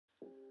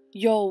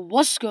Yo,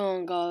 what's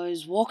going on,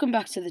 guys? Welcome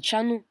back to the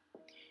channel.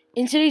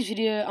 In today's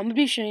video, I'm going to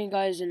be showing you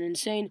guys an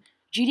insane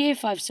GTA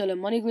 5 solo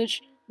money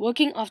glitch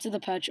working after the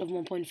patch of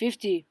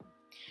 1.50.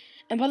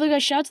 And by the way,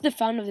 guys, shout out to the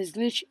founder of this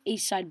glitch,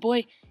 Eastside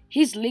Boy.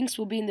 His links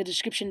will be in the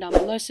description down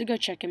below, so go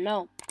check him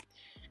out.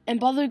 And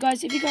by the way,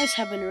 guys, if you guys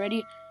haven't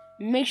already,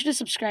 make sure to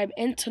subscribe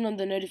and turn on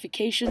the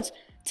notifications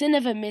to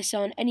never miss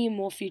out on any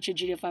more future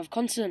GTA 5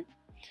 content.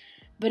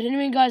 But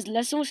anyway, guys,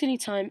 let's not waste any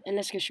time and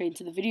let's get straight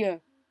into the video.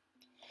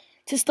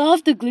 To start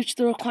off the glitch,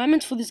 the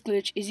requirements for this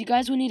glitch is you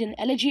guys will need an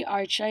Elegy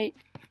RHA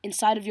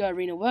inside of your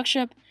arena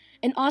workshop,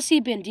 an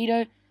RC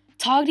Bandito,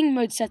 targeting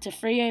mode set to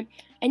free aim,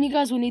 and you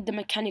guys will need the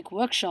mechanic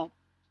workshop.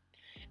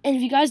 And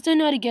if you guys don't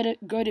know how to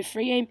go to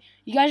free aim,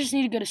 you guys just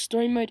need to go to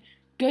story mode,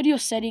 go to your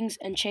settings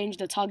and change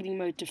the targeting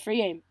mode to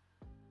free aim.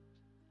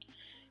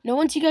 Now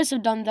once you guys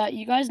have done that,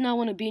 you guys now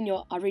want to be in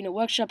your arena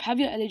workshop, have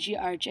your Elegy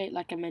RHA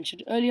like I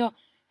mentioned earlier,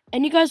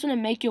 and you guys want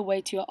to make your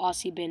way to your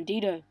RC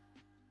Bandito.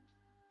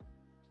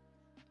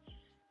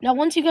 Now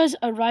once you guys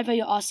arrive at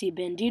your RC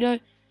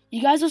Bandito,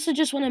 you guys also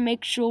just want to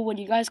make sure when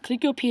you guys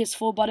click your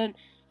PS4 button,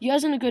 you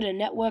guys want to go to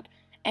network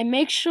and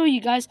make sure you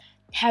guys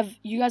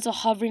are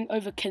hovering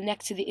over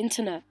connect to the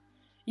internet.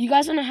 You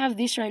guys want to have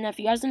this right now. If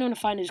you guys don't want to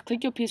find it, just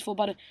click your PS4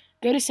 button,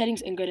 go to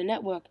settings and go to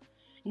network.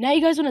 Now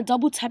you guys want to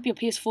double tap your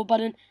PS4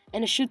 button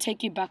and it should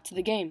take you back to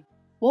the game.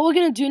 What we're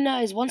going to do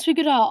now is once we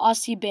go to our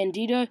RC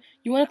Bandito,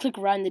 you want to click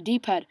right on the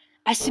D-pad.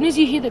 As soon as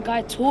you hear the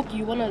guy talk,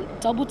 you want to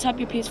double tap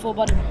your PS4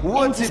 button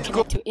and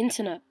disconnect your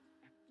internet.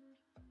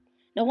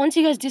 Now once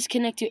you guys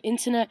disconnect your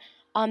internet,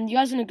 you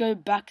guys want to go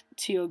back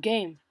to your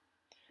game.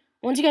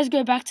 Once you guys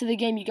go back to the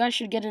game, you guys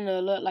should get an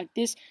alert like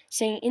this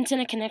saying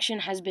internet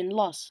connection has been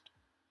lost.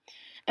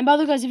 And by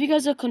the way, guys, if you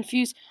guys are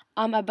confused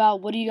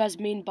about what do you guys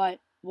mean by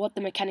what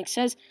the mechanic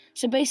says,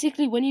 so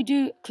basically when you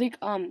do click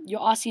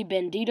your RC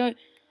Bandito,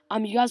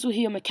 you guys will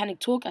hear your mechanic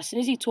talk. As soon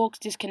as he talks,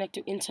 disconnect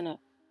your internet.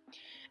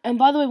 And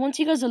by the way, once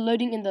you guys are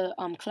loading in the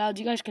cloud,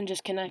 you guys can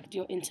just connect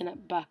your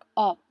internet back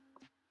up.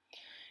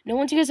 Now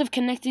once you guys have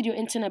connected your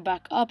internet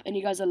back up and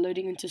you guys are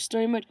loading into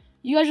story mode,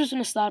 you guys just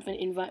want to start up an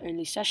invite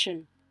only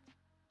session.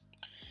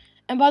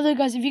 And by the way,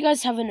 guys, if you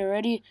guys haven't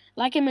already,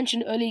 like I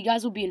mentioned earlier, you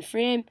guys will be in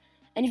free aim.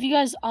 And if you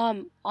guys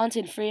aren't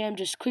in free aim,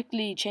 just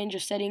quickly change your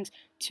settings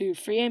to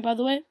free aim, by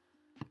the way.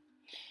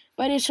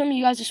 But anyways, from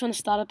you guys just want to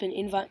start up an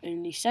invite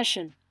only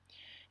session.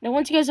 Now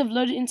once you guys have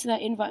loaded into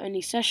that invite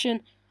only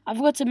session, I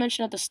forgot to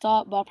mention at the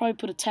start, but I'll probably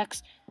put a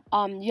text.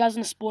 You guys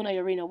want to spawn at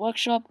your arena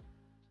workshop.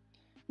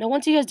 Now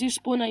once you guys do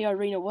spawn at your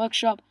arena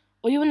workshop,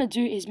 all you want to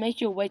do is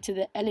make your way to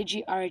the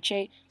Elegy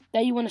RHA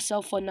that you want to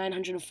sell for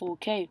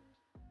 904k.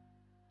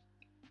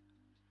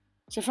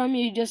 So from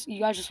here, you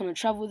guys just want to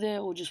travel there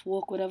or just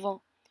walk, whatever,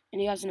 and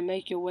you guys want to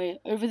make your way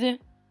over there.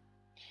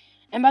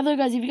 And by the way,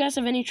 guys, if you guys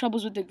have any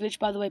troubles with the glitch,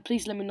 by the way,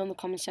 please let me know in the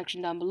comment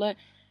section down below,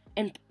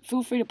 and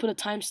feel free to put a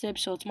timestamp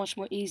so it's much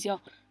more easier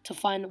to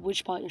find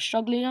which part you're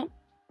struggling at.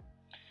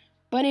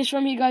 But anyways,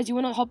 from here, guys, you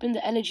want to hop in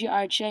the Elegy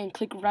RHA and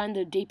click right on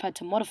the D-pad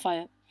to modify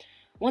it.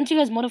 Once you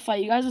guys modify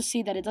it, you guys will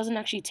see that it doesn't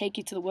actually take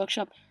you to the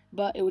workshop,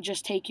 but it will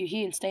just take you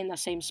here and stay in that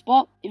same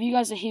spot. If you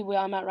guys are here where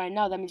I'm at right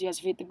now, that means you guys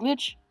have hit the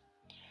glitch.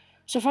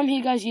 So from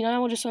here, guys, you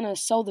now just want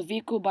to sell the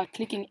vehicle by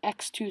clicking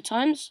X 2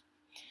 times.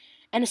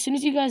 And as soon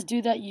as you guys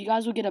do that, you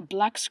guys will get a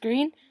black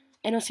screen.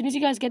 And as soon as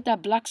you guys get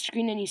that black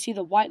screen and you see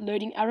the white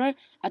loading arrow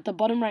at the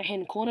bottom right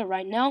hand corner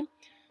right now,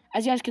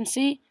 as you guys can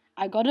see,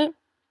 I got it.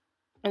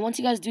 And once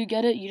you guys do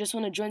get it, you just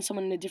want to join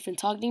someone in a different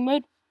targeting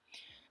mode.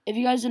 If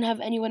you guys don't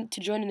have anyone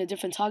to join in a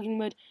different targeting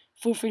mode,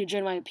 feel free to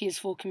join my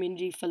PS4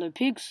 community, fellow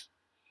pigs.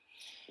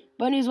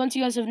 But anyways, once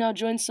you guys have now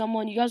joined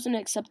someone, you guys want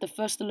to accept the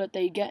first alert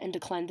that you get and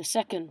decline the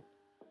second.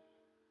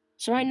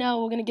 So right now,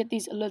 we're going to get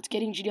these alerts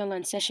getting GTA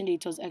Online session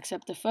details,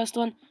 accept the first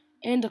one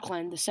and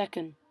decline the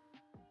second.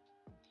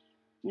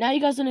 Now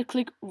you guys want to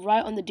click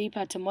right on the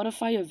D-pad to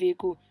modify your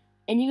vehicle,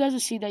 and you guys will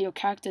see that your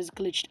character is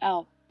glitched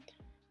out.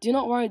 Do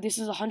not worry, this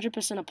is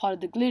 100% a part of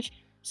the glitch,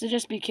 so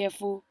just be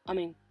careful.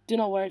 Do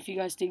not worry if you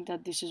guys think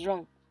that this is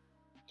wrong.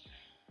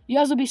 You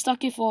guys will be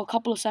stuck here for a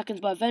couple of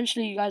seconds, but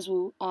eventually you guys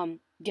will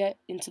get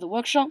into the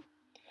workshop.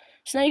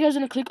 So now you guys are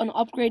going to click on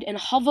upgrade and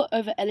hover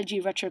over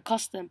Elegy Retro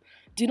Custom.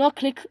 Do not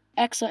click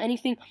X or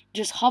anything,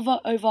 just hover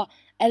over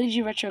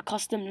Elegy Retro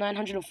Custom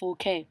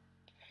 904k.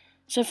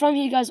 So from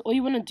here, guys, all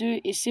you want to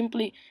do is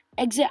simply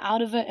exit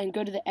out of it and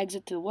go to the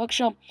exit to the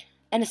workshop.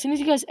 And as soon as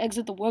you guys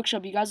exit the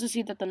workshop, you guys will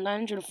see that the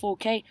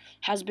 904k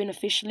has been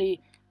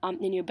officially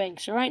in your bank.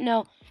 So right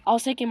now, I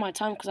was taking my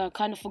time because I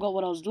kind of forgot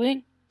what I was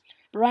doing.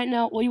 But right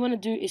now, all you want to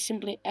do is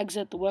simply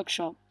exit the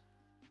workshop.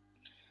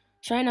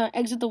 So right now, I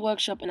exit the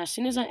workshop, and as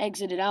soon as I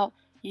exit it out,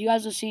 you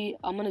guys will see,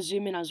 I'm going to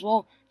zoom in as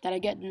well, that I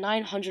get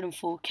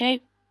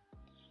 904k.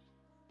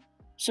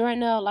 So right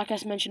now, like I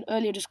mentioned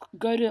earlier, just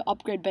go to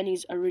upgrade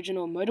Benny's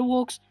original motor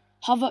walks,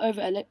 hover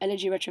over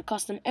Elegy Retro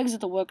Custom,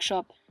 exit the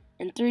workshop,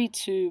 and 3,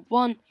 2,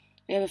 1,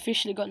 we have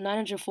officially got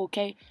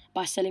 904k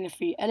by selling a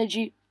free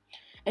Elegy.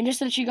 And just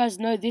to let you guys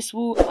know, this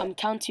will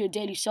count to your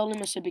daily sell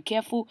limit, so be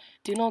careful.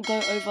 Do not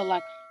go over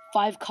like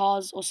 5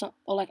 cars or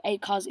like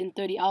 8 cars in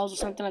 30 hours or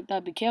something like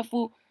that. Be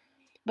careful.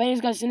 But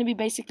anyways, guys, it's going to be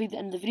basically the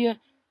end of the video.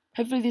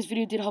 Hopefully this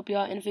video did help you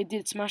out, and if it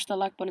did, smash that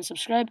like button and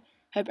subscribe.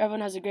 Hope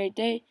everyone has a great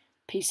day.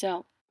 Peace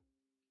out.